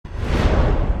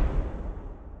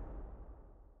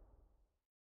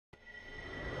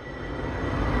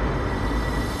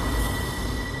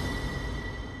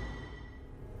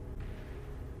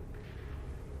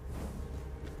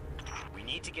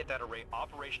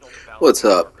What's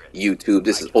up, YouTube?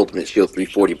 This is Ultimate Shield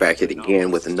 340 back at it again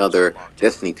with another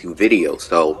Destiny 2 video.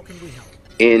 So,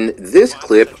 in this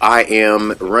clip, I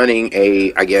am running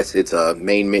I guess it's a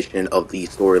main mission of the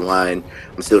storyline.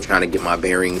 I'm still trying to get my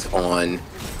bearings on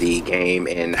the game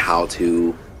and how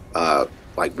to,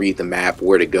 like, read the map,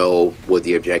 where to go, what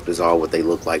the objectives are, what they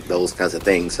look like, those kinds of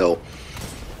things. So,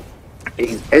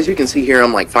 as you can see here,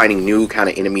 I'm, like, finding new kind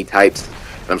of enemy types.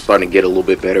 I'm starting to get a little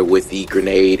bit better with the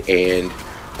grenade, and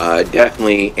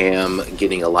definitely am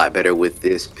getting a lot better with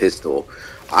this pistol.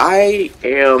 I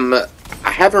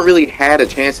haven't really had a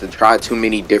chance to try too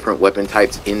many different weapon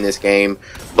types in this game,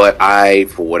 but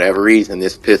for whatever reason,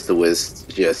 this pistol is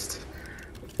just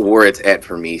where it's at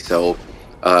for me. So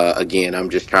again, I'm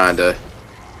just trying to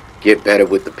get better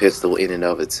with the pistol in and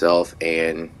of itself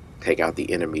and take out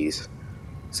the enemies.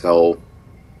 So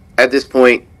at this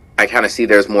point, I kind of see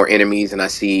there's more enemies, and I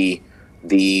see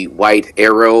the white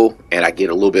arrow, and I get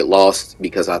a little bit lost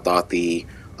because I thought the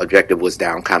objective was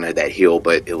down kind of that hill,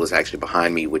 but it was actually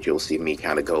behind me, which you'll see me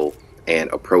kind of go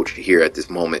and approach here at this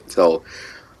moment. So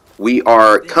we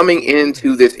are coming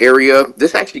into this area.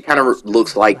 This actually kind of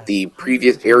looks like the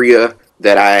previous area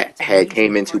that I had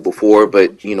came into before,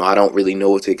 but you know, I don't really know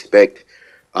what to expect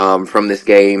from this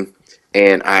game.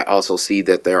 And I also see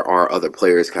that there are other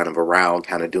players kind of around,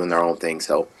 kind of doing their own thing.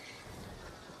 So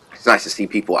it's nice to see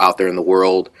people out there in the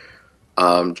world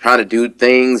trying to do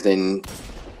things and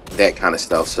that kind of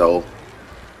stuff. So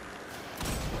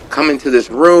come into this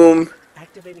room,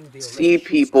 see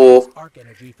people,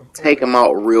 take them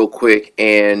out real quick,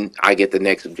 and I get the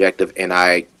next objective, and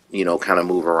I, you know, kind of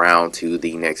move around to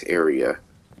the next area.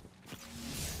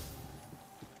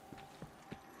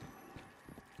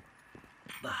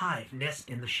 The hive nest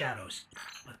in the shadows,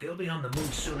 but they'll be on the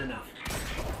moon soon enough.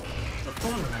 The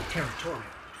fallen are territorial.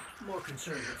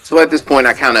 So at this point,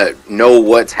 I kind of know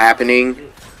what's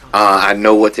happening. I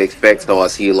know what to expect, so I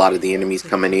see a lot of the enemies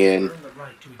coming in.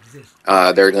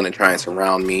 They're going to try and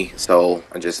surround me, so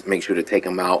I just make sure to take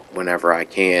them out whenever I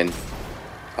can.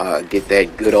 Get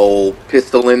that good old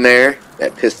pistol in there,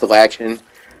 that pistol action,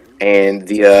 and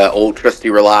the old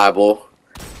trusty reliable.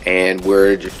 And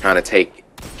we're just trying to take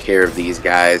care of these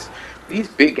guys. These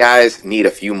big guys need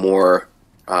a few more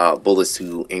bullets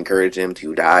to encourage them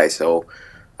to die, so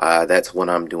that's what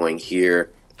I'm doing here.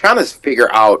 Trying to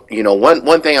figure out, you know,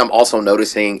 one thing I'm also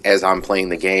noticing as I'm playing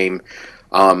the game,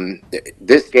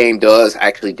 this game does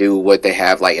actually do what they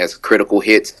have like as critical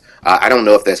hits. I don't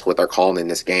know if that's what they're called in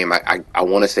this game. I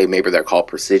want to say maybe they're called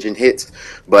precision hits,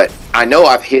 but I know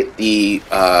I've hit the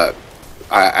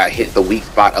I hit the weak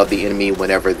spot of the enemy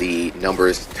whenever the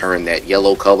numbers turn that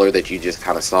yellow color that you just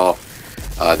kind of saw.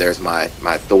 There's my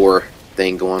Thor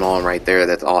thing going on right there.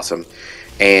 That's awesome.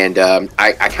 And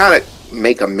I kind of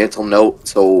make a mental note,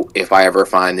 so if I ever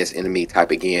find this enemy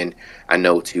type again, I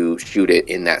know to shoot it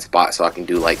in that spot so I can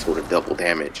do like sort of double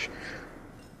damage.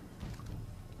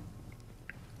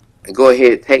 And go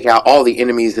ahead, take out all the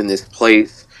enemies in this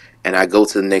place, and I go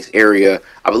to the next area.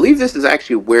 I believe this is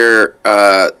actually where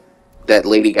that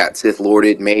lady got Sith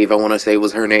Lorded. Maeve, I want to say,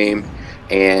 was her name.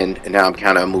 And now I'm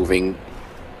kind of moving,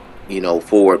 you know,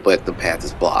 forward, but the path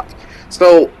is blocked.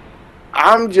 So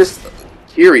I'm just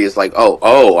curious, like,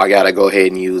 oh, I gotta go ahead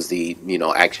and use the, you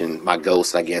know, my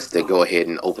ghost, I guess, to go ahead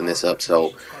and open this up.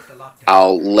 So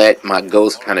I'll let my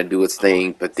ghost kind of do its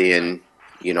thing, but then,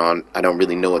 you know, I don't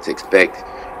really know what to expect,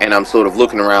 and I'm sort of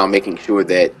looking around, making sure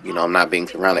that, you know, I'm not being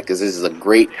surrounded, because this is a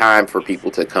great time for people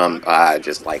to come,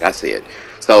 just like I said.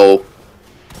 So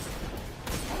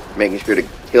making sure to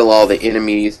kill all the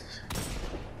enemies,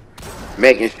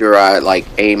 making sure I like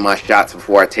aim my shots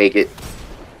before I take it,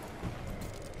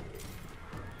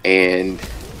 and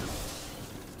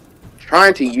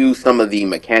trying to use some of the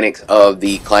mechanics of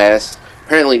the class.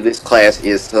 Apparently this class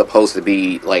is supposed to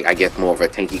be, like, I guess more of a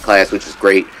tanky class, which is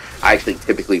great. I actually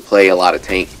typically play a lot of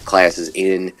tank classes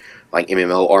in like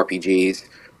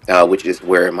MMORPGs, which is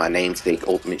where my namesake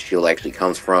Ultimate Shield actually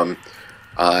comes from.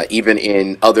 Even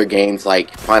in other games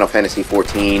like Final Fantasy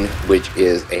XIV, which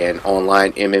is an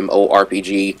online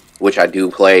MMORPG, which I do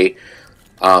play,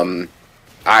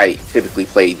 I typically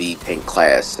play the tank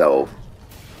class, so,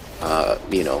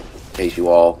 you know, in case you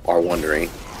all are wondering.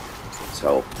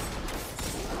 So,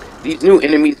 these new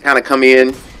enemies kind of come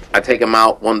in, I take them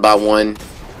out one by one,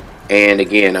 and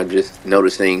again, I'm just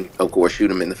noticing, of course, shoot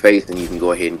them in the face, and you can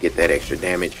go ahead and get that extra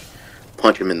damage,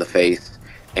 punch them in the face.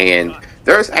 And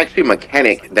there's actually a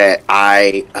mechanic that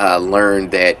I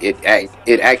learned that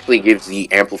it actually gives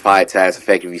the amplified size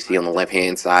effect if you see on the left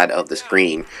hand side of the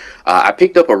screen. I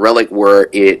picked up a relic where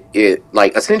it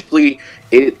like essentially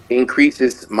It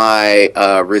increases my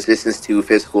resistance to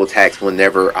physical attacks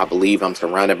whenever I believe I'm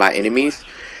surrounded by enemies.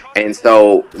 And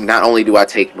so not only do I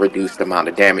take reduced amount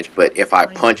of damage, but if I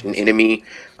punch an enemy,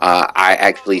 I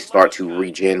actually start to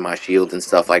regen my shield and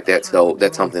stuff like that. So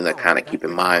that's something to kind of keep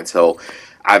in mind. So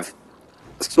I've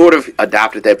sort of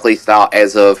adopted that play style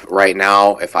as of right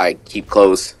now. If I keep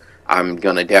close, I'm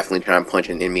gonna definitely try and punch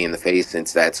an enemy in the face,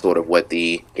 since that's sort of what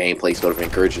the gameplay sort of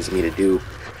encourages me to do.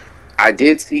 I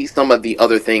did see some of the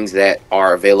other things that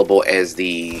are available as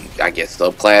the, I guess,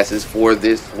 subclasses for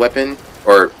this weapon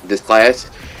or this class.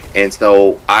 And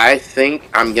so I think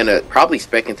I'm gonna probably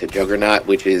spec into Juggernaut,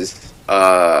 which is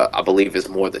I believe is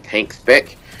more the tank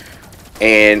spec,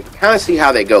 and kind of see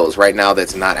how that goes. Right now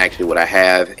that's not actually what I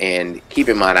have, and keep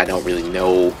in mind I don't really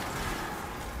know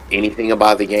anything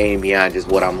about the game beyond just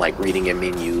what I'm like reading in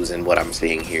menus and what I'm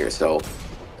seeing here. So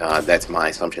that's my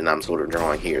assumption I'm sort of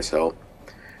drawing here. So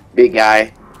big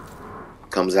guy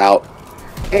comes out,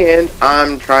 and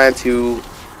I'm trying to,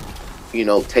 you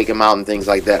know, take him out and things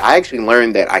like that. I actually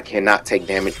learned that I cannot take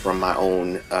damage from my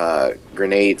own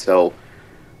grenade. So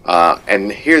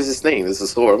and here's this thing, this is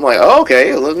a sword. I'm like, oh,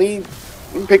 okay, let me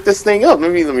pick this thing up,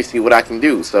 let me see what I can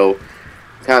do. So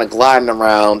kind of gliding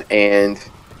around, and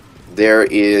there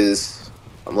is,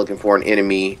 I'm looking for an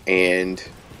enemy, and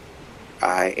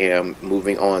I am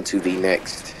moving on to the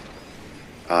next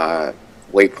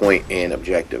waypoint and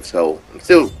objective. So I'm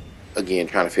still, again,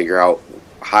 trying to figure out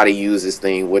how to use this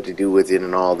thing, what to do with it,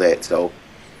 and all that. So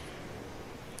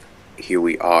here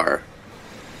we are.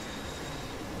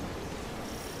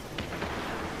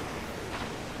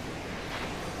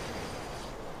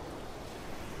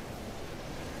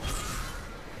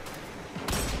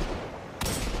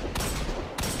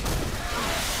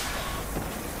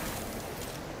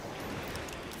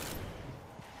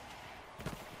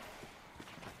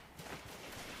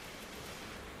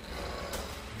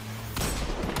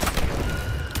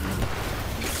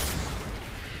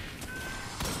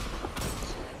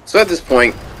 So at this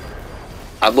point,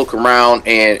 I look around,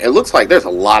 and it looks like there's a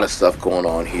lot of stuff going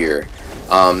on here.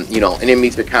 You know,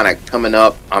 enemies are kind of coming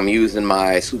up. I'm using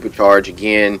my supercharge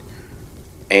again,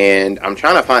 and I'm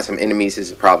trying to find some enemies.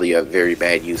 This is probably a very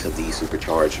bad use of the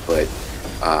supercharge, but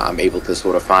I'm able to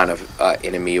sort of find a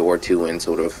enemy or two and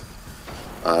sort of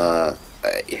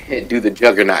do the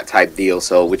Juggernaut type deal.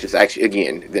 So, which is actually,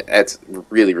 again, that's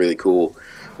really, really cool.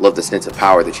 Love the sense of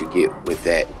power that you get with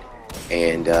that.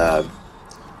 And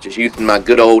just using my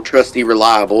good old trusty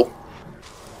reliable,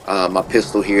 my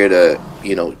pistol here to,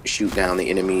 you know, shoot down the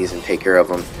enemies and take care of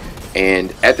them.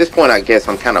 And at this point, I guess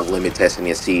I'm kind of limit testing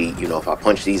to see, you know, if I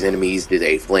punch these enemies, do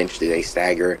they flinch, do they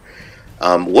stagger,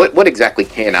 what exactly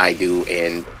can I do,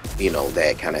 and, you know,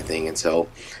 that kind of thing. And so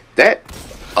that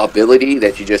ability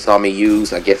that you just saw me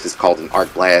use, I guess it's called an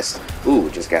arc blast.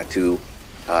 Ooh, just got 2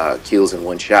 kills in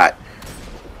one shot.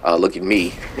 Look at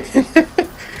me.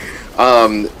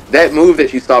 That move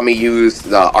that you saw me use,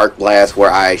 the arc blast, where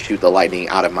I shoot the lightning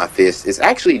out of my fist, is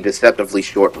actually deceptively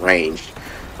short ranged.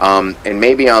 And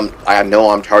maybe I know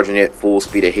I'm charging it full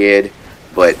speed ahead,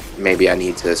 but maybe I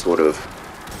need to sort of,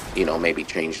 you know, maybe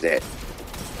change that.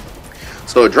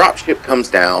 So a dropship comes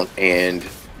down, and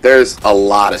there's a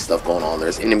lot of stuff going on.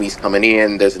 There's enemies coming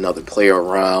in, there's another player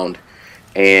around,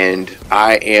 and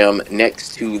I am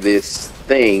next to this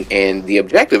thing, and the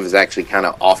objective is actually kind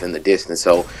of off in the distance.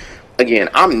 So again,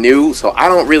 I'm new, so I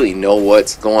don't really know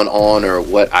what's going on or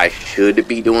what I should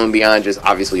be doing beyond just,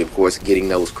 obviously, of course, getting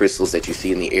those crystals that you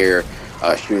see in the air,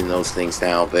 shooting those things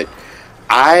down. But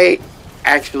I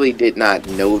actually did not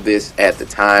know this at the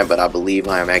time, but I believe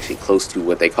I am actually close to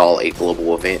what they call a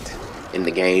global event in the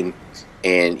game,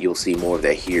 and you'll see more of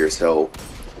that here. So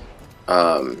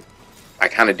I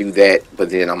kind of do that, but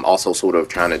then I'm also sort of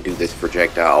trying to do this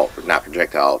projectile, not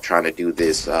projectile, trying to do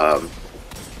this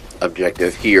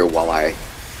objective here while I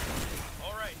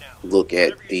look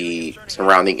at the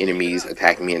surrounding enemies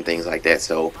attacking me and things like that.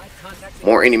 So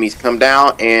more enemies come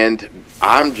down, and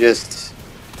I'm just,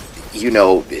 you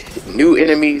know, new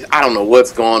enemies. I don't know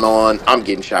what's going on. I'm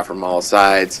getting shot from all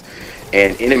sides,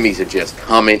 and enemies are just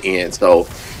coming in. So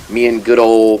me and good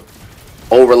old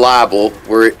reliable,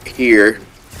 we're here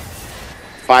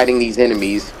fighting these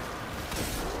enemies,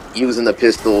 using the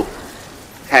pistol,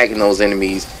 tagging those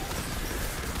enemies,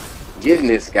 getting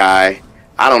this guy.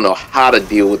 I don't know how to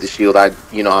deal with the shield.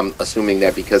 I'm assuming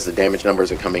that because the damage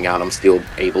numbers are coming out, I'm still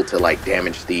able to like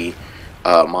damage the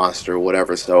monster or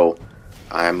whatever. So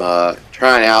I'm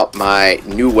trying out my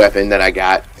new weapon that I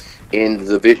got in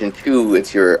the Division 2.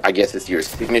 It's your, I guess it's your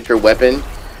signature weapon,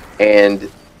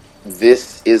 and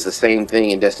this is the same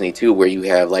thing in Destiny 2, where you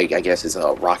have, like, I guess it's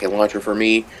a rocket launcher for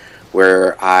me,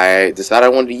 where I decided I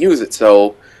wanted to use it.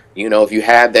 So, if you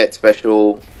have that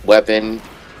special weapon,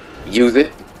 use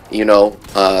it.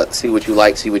 See what you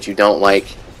like, see what you don't like.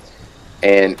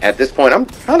 And at this point, I'm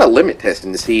kind of limit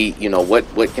testing to see,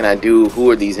 what can I do? Who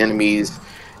are these enemies?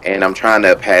 And I'm trying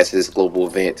to pass this global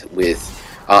event with,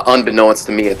 unbeknownst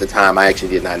to me at the time, I actually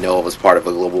did not know it was part of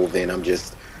a global event. I'm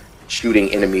just shooting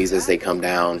enemies as they come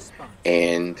down,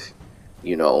 and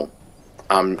you know,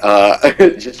 I'm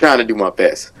just trying to do my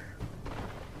best.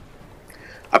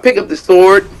 I pick up the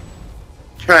sword,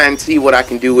 try and see what I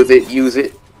can do with it, use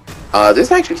it.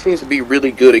 This actually seems to be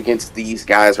really good against these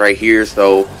guys right here,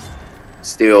 so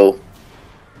still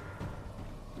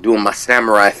doing my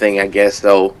samurai thing, I guess.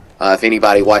 So if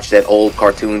anybody watched that old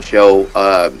cartoon show,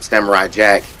 Samurai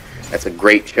Jack, that's a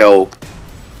great show.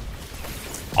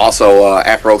 Also,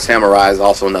 Afro Samurai is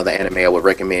also another anime I would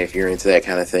recommend if you're into that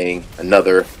kind of thing.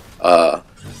 Another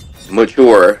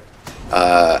mature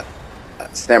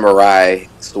samurai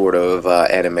sort of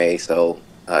anime. So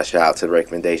shout out to the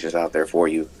recommendations out there for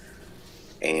you.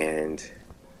 And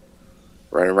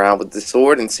running around with the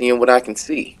sword and seeing what I can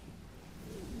see.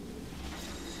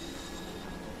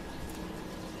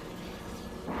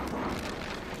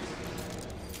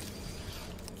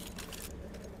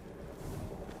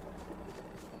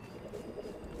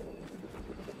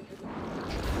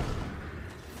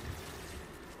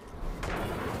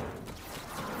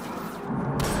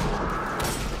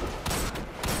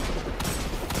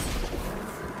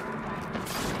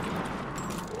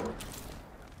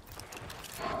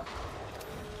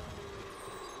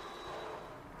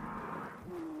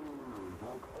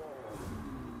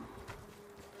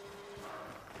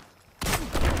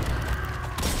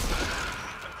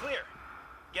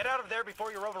 Get out of there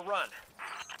before you're overrun.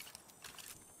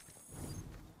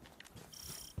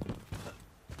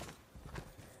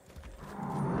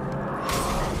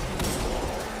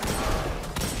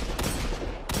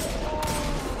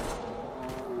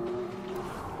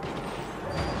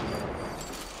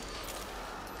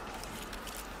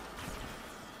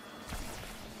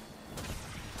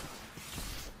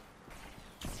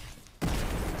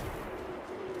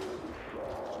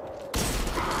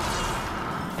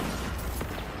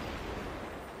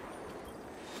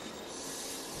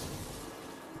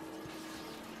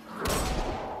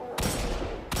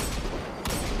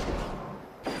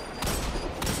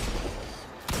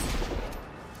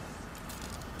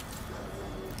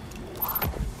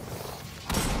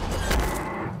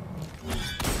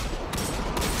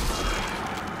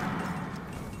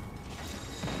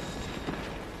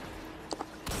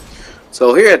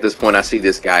 So here at this point, I see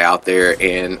this guy out there,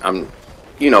 and I'm,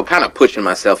 kind of pushing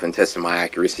myself and testing my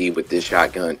accuracy with this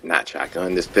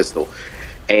this pistol.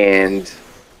 And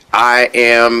I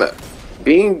am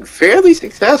being fairly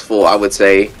successful, I would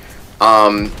say.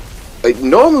 Um,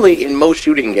 Normally, in most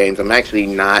shooting games, I'm actually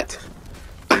not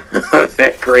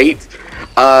that great.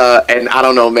 And I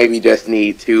don't know, maybe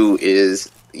Destiny 2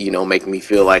 is, making me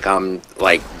feel like I'm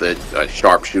like the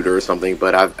sharpshooter or something,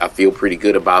 but I feel pretty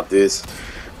good about this,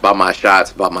 about my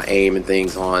shots, about my aim and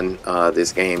things on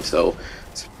this game. So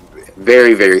it's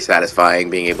very, very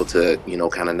satisfying being able to,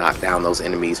 kind of knock down those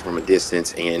enemies from a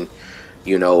distance and,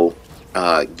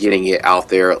 getting it out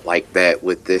there like that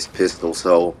with this pistol.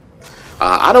 So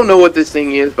I don't know what this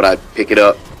thing is, but I pick it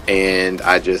up and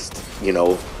I just,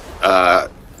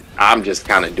 I'm just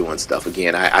kind of doing stuff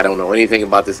again. I don't know anything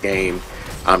about this game.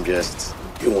 I'm just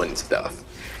doing stuff.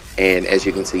 And as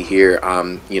you can see here,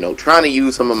 I'm, trying to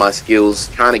use some of my skills,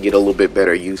 trying to get a little bit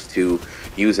better used to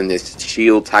using this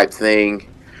shield type thing.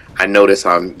 I notice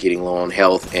I'm getting low on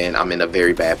health and I'm in a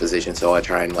very bad position, so I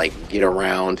try and like get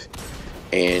around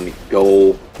and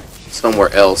go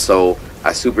somewhere else. So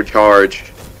I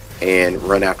supercharge and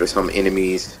run after some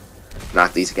enemies,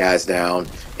 knock these guys down.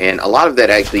 And a lot of that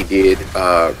actually did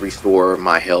restore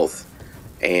my health,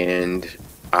 and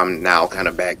I'm now kind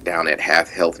of back down at half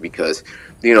health because,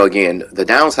 again, the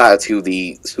downside to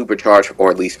the supercharge, or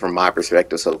at least from my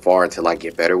perspective so far until I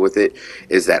get better with it,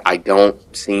 is that I don't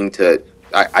seem to,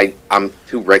 I'm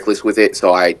too reckless with it,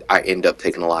 so I end up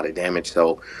taking a lot of damage.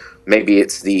 So maybe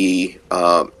it's the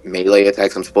melee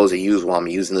attacks I'm supposed to use while I'm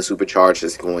using the supercharge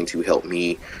that's going to help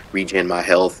me regen my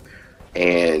health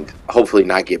and hopefully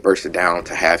not get bursted down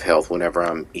to half health whenever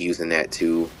I'm using that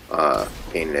to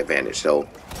gain an advantage. So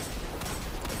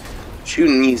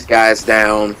shooting these guys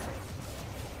down,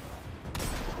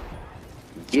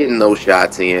 getting those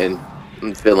shots in,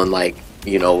 I'm feeling like,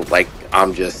 like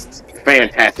I'm just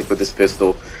fantastic with this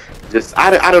pistol. Just,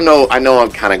 I don't know, I know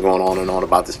I'm kind of going on and on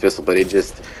about this pistol, but it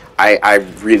just, I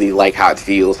really like how it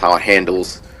feels, how it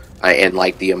handles, and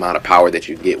like the amount of power that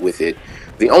you get with it.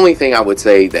 The only thing I would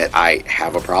say that I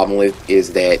have a problem with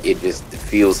is that it just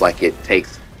feels like it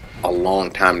takes a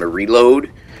long time to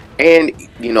reload, and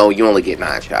you know you only get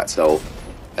 9 shots. So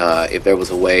if there was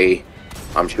a way,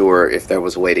 I'm sure if there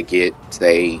was a way to get,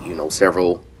 say, you know,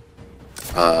 several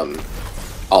um,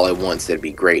 all at once, that'd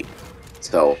be great.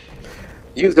 So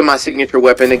using my signature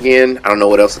weapon again, I don't know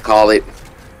what else to call it.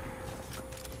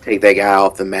 Take that guy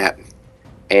off the map,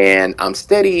 and I'm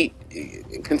steady,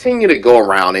 continue to go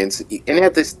around, and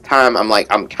at this time I'm like,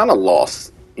 I'm kind of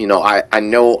lost. You know, I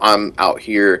know I'm out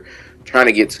here trying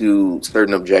to get to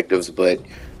certain objectives, but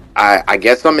I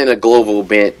guess I'm in a global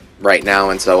event right now,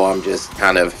 and so I'm just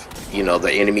kind of, you know,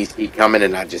 the enemies keep coming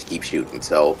and I just keep shooting.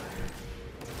 So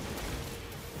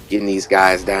getting these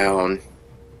guys down,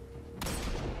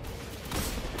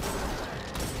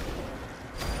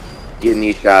 getting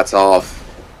these shots off,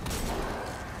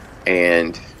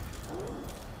 and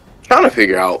trying to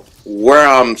figure out where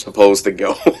I'm supposed to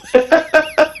go.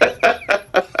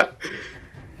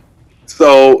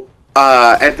 So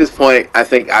at this point, I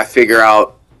think I figure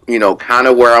out, you know, kind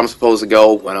of where I'm supposed to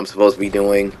go, what I'm supposed to be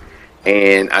doing,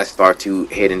 and I start to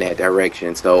head in that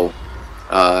direction. So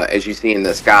as you see in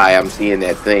the sky, I'm seeing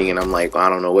that thing, and I'm like, well, I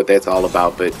don't know what that's all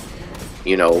about, but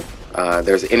you know,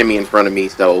 there's an enemy in front of me,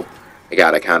 so I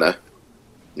gotta kind of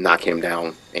knock him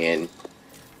down and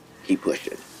keep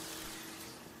pushing.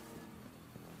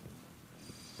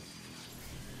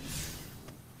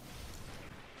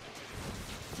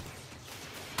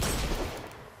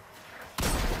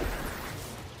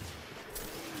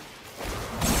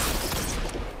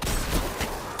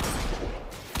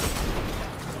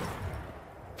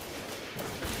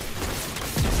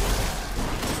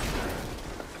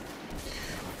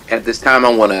 At this time, I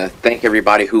want to thank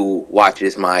everybody who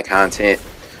watches my content.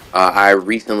 I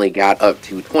recently got up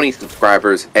to 20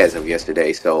 subscribers as of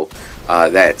yesterday, so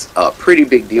that's a pretty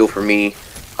big deal for me.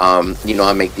 You know,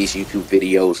 I make these YouTube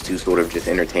videos to sort of just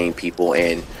entertain people,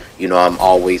 and you know, I'm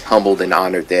always humbled and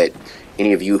honored that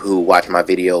any of you who watch my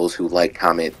videos, who like,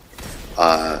 comment,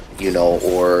 you know,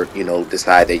 or you know,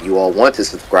 decide that you all want to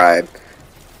subscribe.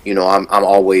 You know, I'm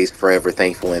always forever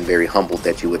thankful and very humbled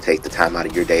that you would take the time out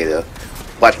of your day to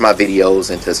watch my videos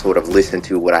and to sort of listen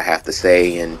to what I have to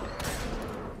say, and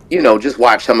you know, just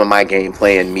watch some of my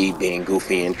gameplay and me being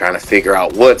goofy and trying to figure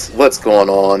out what's going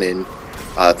on, and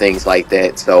things like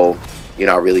that. So you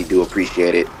know, I really do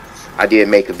appreciate it. I did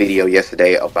make a video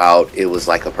yesterday about, it was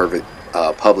like a perfect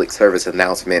public service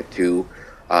announcement to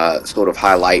sort of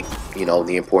highlight, you know,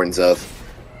 the importance of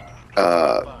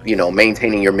you know,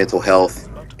 maintaining your mental health.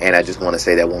 And I just want to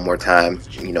say that one more time.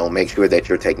 You know, make sure that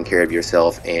you're taking care of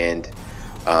yourself, and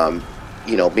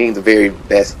you know, being the very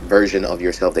best version of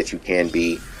yourself that you can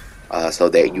be, so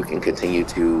that you can continue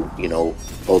to, you know,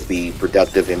 both be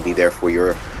productive and be there for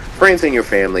your friends and your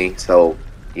family. So,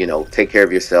 you know, take care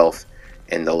of yourself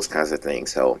and those kinds of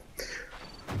things. So,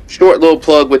 short little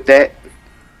plug with that.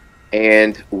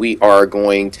 And we are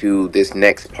going to this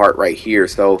next part right here.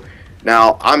 So,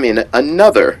 now I'm in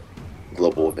another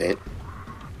global event,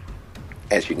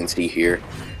 as you can see here,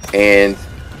 and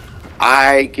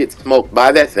I get smoked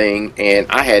by that thing, and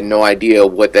I had no idea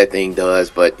what that thing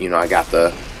does. But you know, I got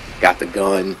the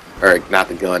gun, or not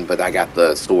the gun, but I got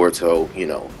the sword, so you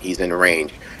know, he's in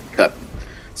range. Cut.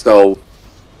 So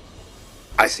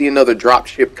I see another drop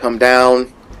ship come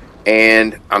down,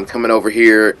 and I'm coming over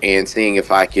here and seeing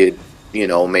if I could, you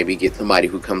know, maybe get somebody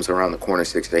who comes around the corner,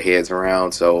 sticks their heads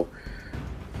around. So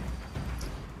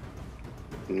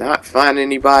not find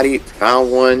anybody,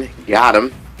 found one, got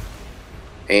him,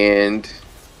 and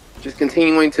just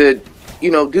continuing to,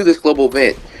 you know, do this global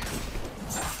event.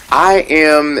 I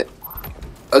am,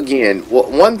 again,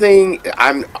 one thing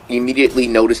I'm immediately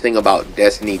noticing about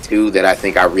Destiny 2 that I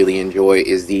think I really enjoy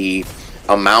is the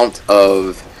amount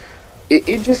of,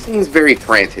 it just seems very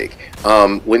frantic.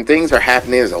 When things are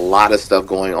happening, there's a lot of stuff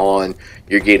going on.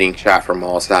 You're getting shot from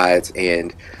all sides,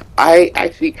 and I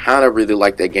actually kind of really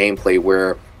like that gameplay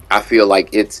where I feel like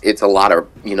it's a lot of,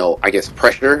 you know, I guess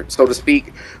pressure, so to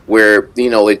speak, where, you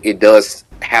know, it does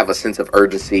have a sense of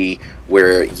urgency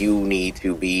where you need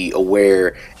to be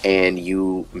aware, and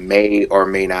you may or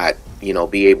may not, you know,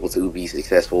 be able to be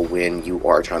successful when you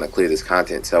are trying to clear this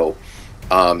content. So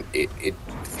it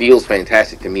feels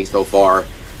fantastic to me so far.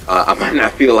 I might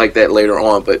not feel like that later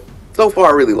on, but so far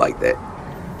I really like that.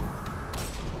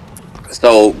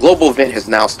 So global event has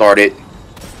now started,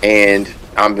 and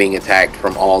I'm being attacked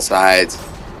from all sides.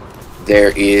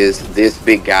 There is this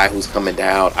big guy who's coming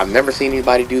down. I've never seen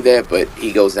anybody do that, but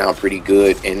he goes down pretty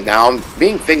good. And now I'm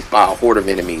being faced by a horde of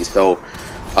enemies. So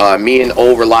me and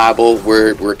Old Reliable,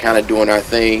 we're kind of doing our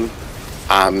thing.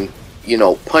 I'm, you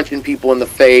know, punching people in the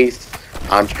face.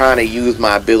 I'm trying to use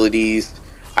my abilities.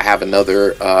 I have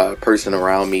another person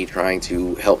around me trying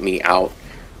to help me out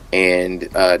and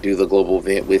do the global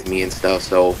event with me and stuff.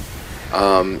 So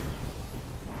um,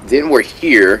 then we're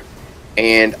here,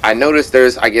 and I noticed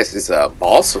there's, I guess it's a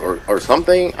boss or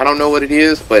something. I don't know what it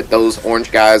is, but those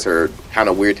orange guys are kind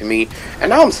of weird to me. And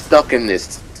now I'm stuck in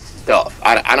this stuff.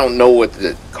 I don't know what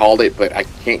to call it, but I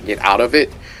can't get out of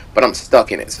it. But I'm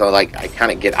stuck in it. So, like, I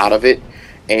kind of get out of it,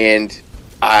 and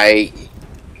I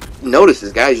notice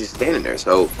this guy's just standing there.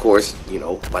 So, of course, you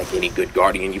know, like any good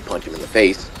guardian, you punch him in the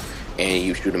face, and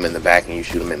you shoot him in the back, and you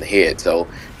shoot him in the head. So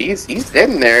he's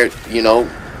standing there, you know,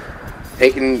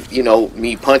 taking, you know,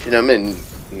 me punching him and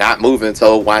not moving.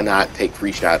 So why not take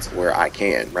free shots where I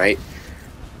can, right?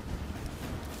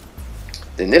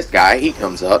 Then this guy, he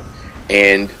comes up,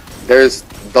 and there's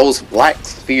those black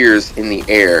spheres in the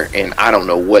air, and I don't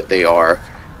know what they are.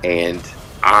 And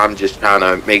I'm just trying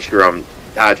to make sure I'm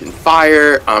dodging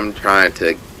fire. I'm trying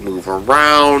to move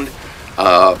around.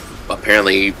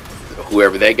 Apparently,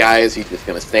 whoever that guy is, he's just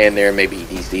gonna stand there. Maybe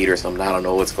he DC'd or something. I don't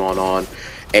know what's going on.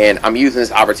 And I'm using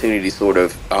this opportunity to sort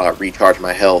of recharge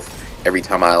my health every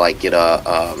time I like get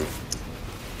a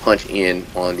punch in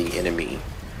on the enemy.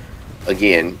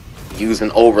 Again, using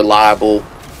reliable,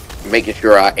 making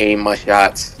sure I aim my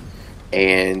shots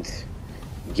and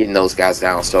getting those guys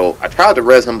down. So I tried to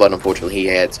res him, but unfortunately he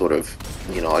had sort of,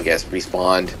 you know, I guess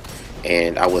respawned,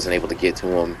 and I wasn't able to get to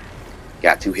him.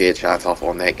 Got 2 headshots off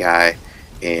on that guy,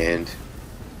 and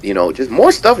you know, just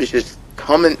more stuff is just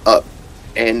coming up,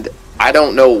 and I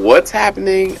don't know what's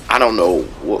happening. I don't know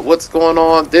what's going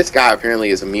on. This guy apparently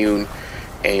is immune,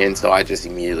 and so I just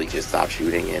immediately just stopped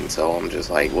shooting. And so I'm just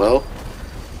like, well,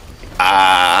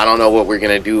 I don't know what we're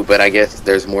gonna do, but I guess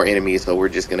there's more enemies, so we're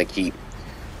just gonna keep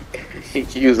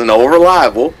using the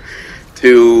reliable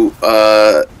to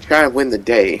try and win the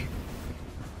day.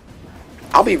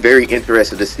 I'll be very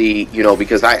interested to see, you know,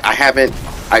 because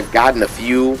I've gotten a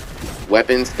few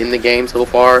weapons in the game so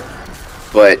far,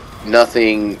 but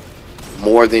nothing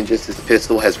more than just this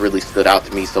pistol has really stood out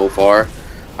to me so far.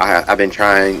 I've been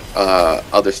trying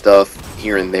other stuff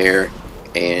here and there,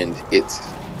 and it's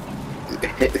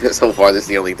so far this is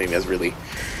the only thing that's really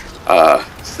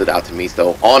stood out to me.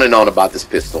 So on and on about this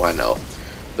pistol. I know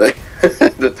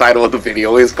the title of the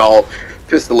video is called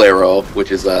Pistolero,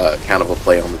 which is kind of a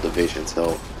play on the Division.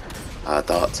 So I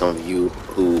thought some of you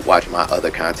who watch my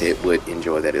other content would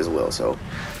enjoy that as well. So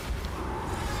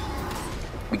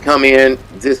we come in,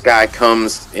 this guy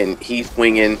comes and he's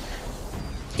swinging,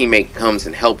 teammate comes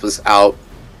and helps us out,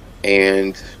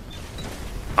 and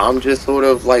I'm just sort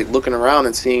of like looking around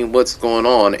and seeing what's going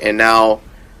on. And now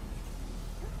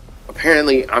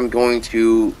apparently I'm going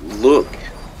to look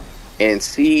and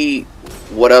see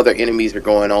what other enemies are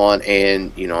going on,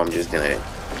 and you know, I'm just gonna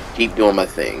keep doing my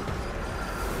thing.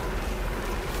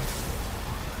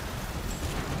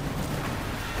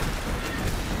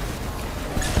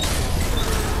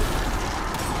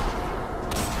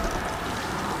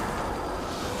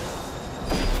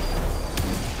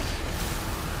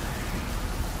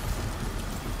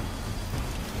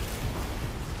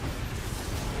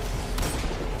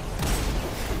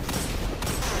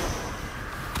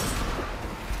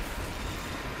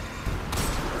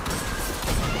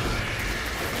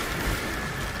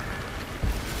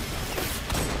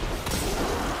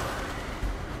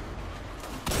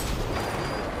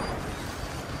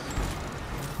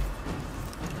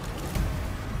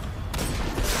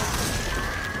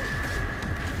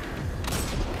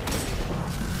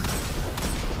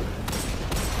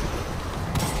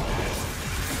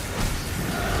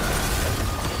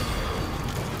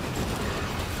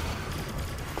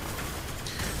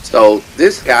 So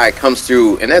this guy comes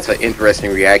through, and that's an interesting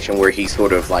reaction where he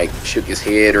sort of like shook his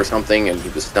head or something and he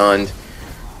was stunned.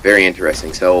 Very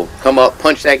interesting. So come up,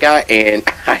 punch that guy, and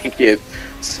I get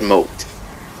smoked.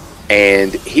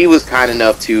 And he was kind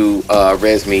enough to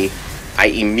res me. I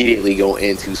immediately go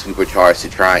into supercharge to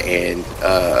try and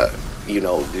you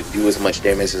know, do as much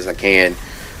damage as I can.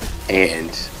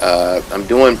 And I'm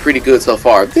doing pretty good so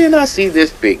far. Then I see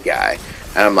this big guy,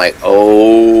 and I'm like,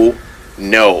 oh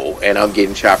no, and I'm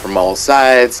getting shot from all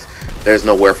sides. There's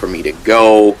nowhere for me to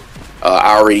go.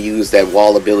 I already used that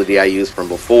wall ability I used from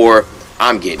before.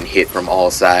 I'm getting hit from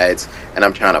all sides, and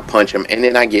I'm trying to punch him, and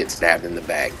then I get stabbed in the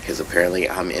back because apparently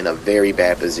I'm in a very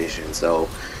bad position. So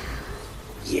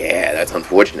yeah, that's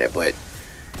unfortunate, but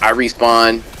I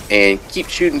respawn and keep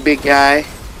shooting big guy.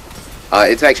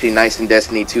 It's actually nice in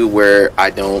Destiny 2 where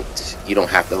you don't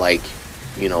have to, like,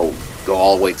 you know, go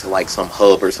all the way to like some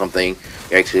hub or something.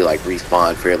 You actually like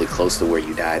respawn fairly close to where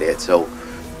you died at, so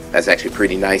that's actually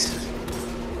pretty nice.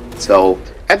 So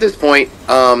at this point,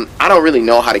 I don't really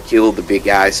know how to kill the big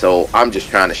guy, so I'm just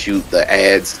trying to shoot the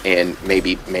ads and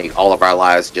maybe make all of our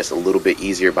lives just a little bit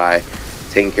easier by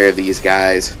taking care of these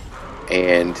guys.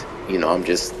 And I'm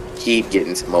just keep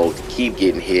getting smoked, keep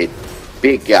getting hit.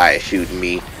 Big guy is shooting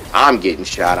me. I'm getting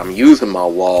shot. I'm using my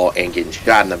wall and getting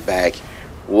shot in the back.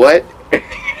 What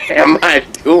am I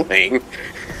doing?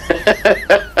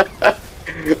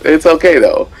 It's okay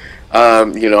though.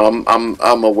 I'm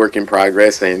a work in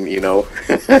progress, and it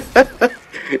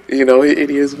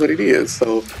is what it is.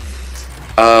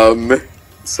 Um,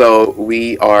 so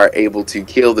we are able to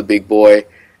kill the big boy,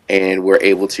 and we're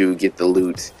able to get the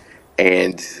loot.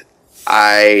 And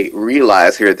I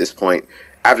realize here at this point,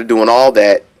 after doing all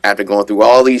that, after going through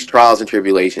all these trials and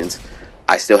tribulations,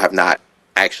 I still have not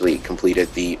actually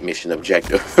completed the mission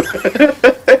objective.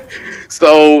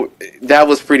 So that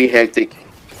was pretty hectic.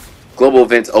 Global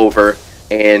event's over,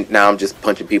 and now I'm just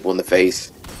punching people in the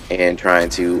face and trying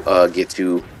to get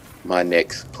to my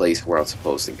next place where I'm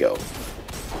supposed to go.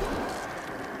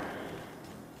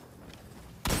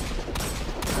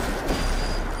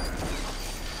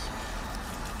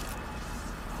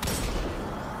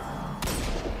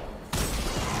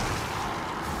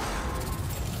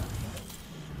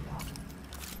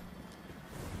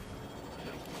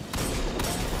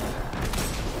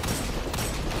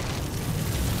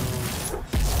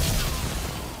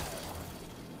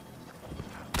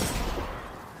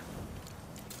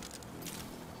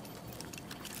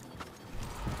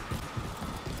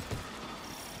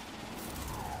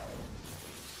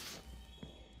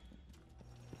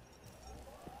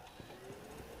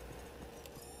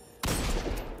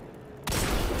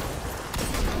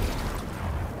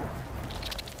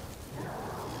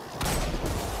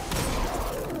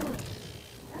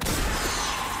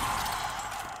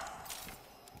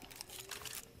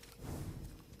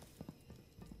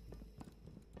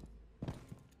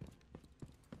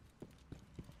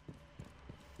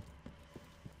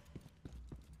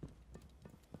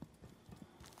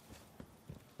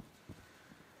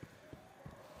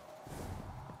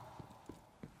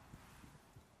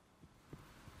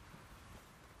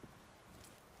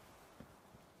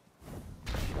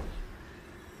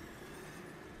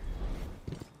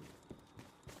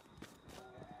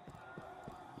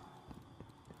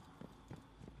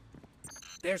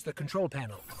 There's the control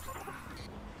panel.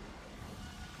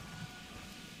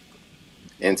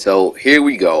 And so here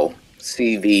we go.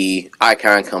 See the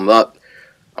icon come up.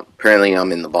 Apparently,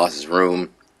 I'm in the boss's room,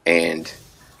 and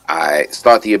I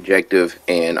start the objective,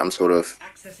 and I'm sort of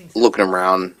looking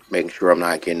around, making sure I'm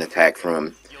not getting attacked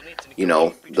from,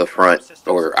 the front,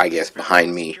 or I guess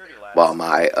behind me, while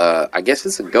my, I guess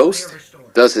it's a ghost,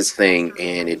 does its thing,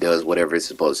 and it does whatever it's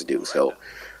supposed to do. So,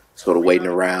 sort of waiting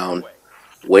around,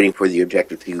 waiting for the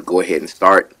objective to go ahead and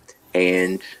start,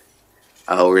 and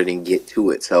I already get to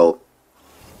it. So,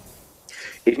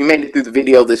 if you made it through the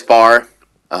video this far,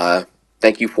 uh,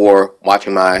 thank you for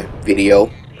watching my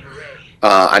video.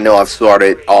 I know I've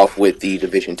started off with the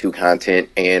Division 2 content,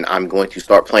 and I'm going to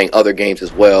start playing other games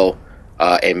as well,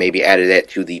 and maybe added that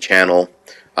to the channel.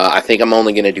 I think I'm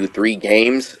only going to do 3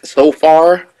 games so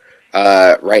far.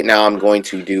 Right now I'm going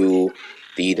to do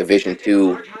the Division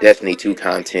 2, Destiny 2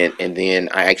 content, and then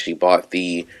I actually bought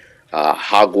the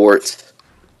Hogwarts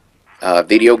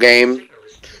video game.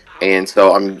 And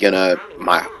so I'm gonna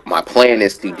my plan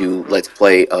is to do let's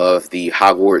play of the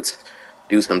Hogwarts,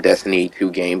 do some Destiny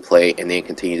 2 gameplay, and then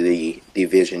continue the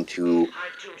Division 2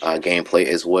 gameplay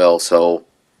as well. So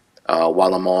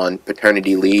while I'm on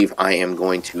paternity leave, I am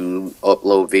going to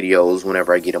upload videos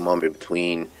whenever I get a moment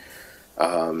between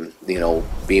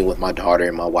being with my daughter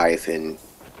and my wife and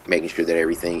making sure that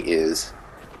everything is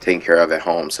taken care of at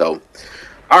home. So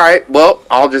alright, well,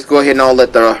 I'll just go ahead and I'll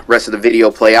let the rest of the video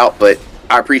play out, but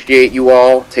I appreciate you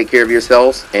all. Take care of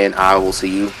yourselves, and I will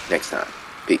see you next time.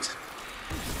 Peace.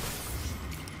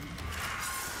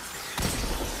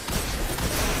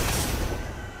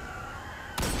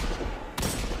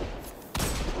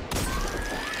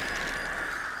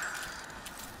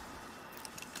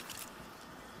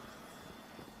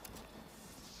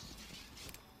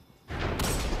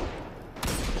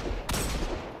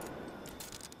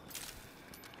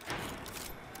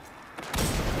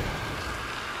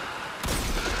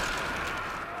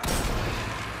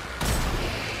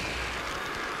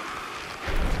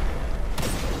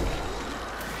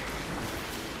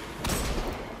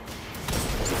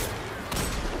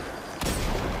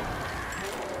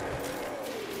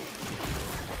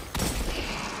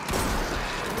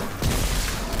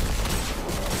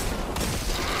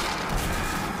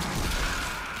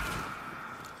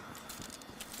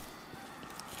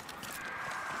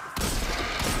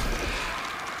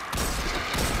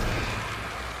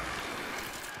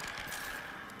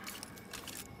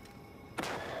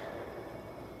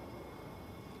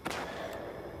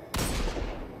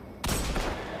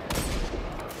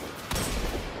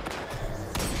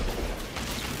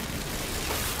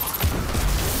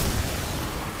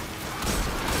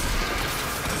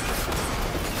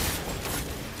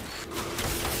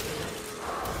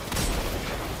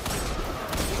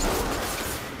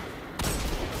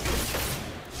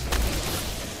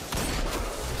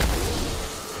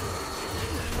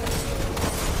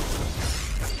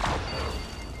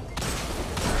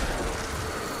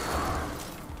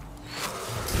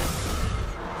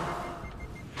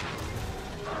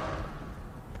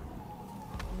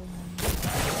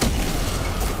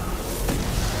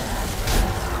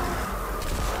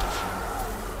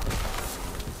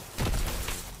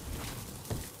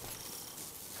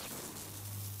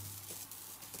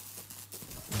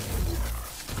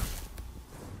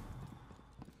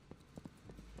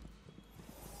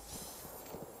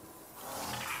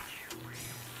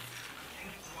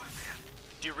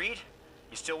 Reed?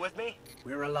 You still with me?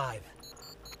 We're alive.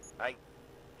 I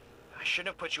shouldn't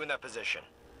have put you in that position.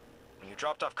 When you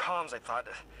dropped off comms, I thought...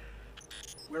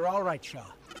 We're all right, Shaw.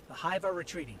 The Hive are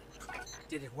retreating.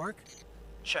 Did it work?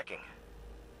 Checking.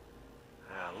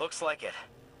 Looks like it.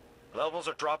 Levels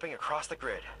are dropping across the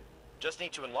grid. Just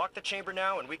need to unlock the chamber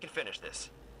now and we can finish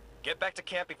this. Get back to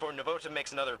camp before Novota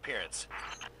makes another appearance.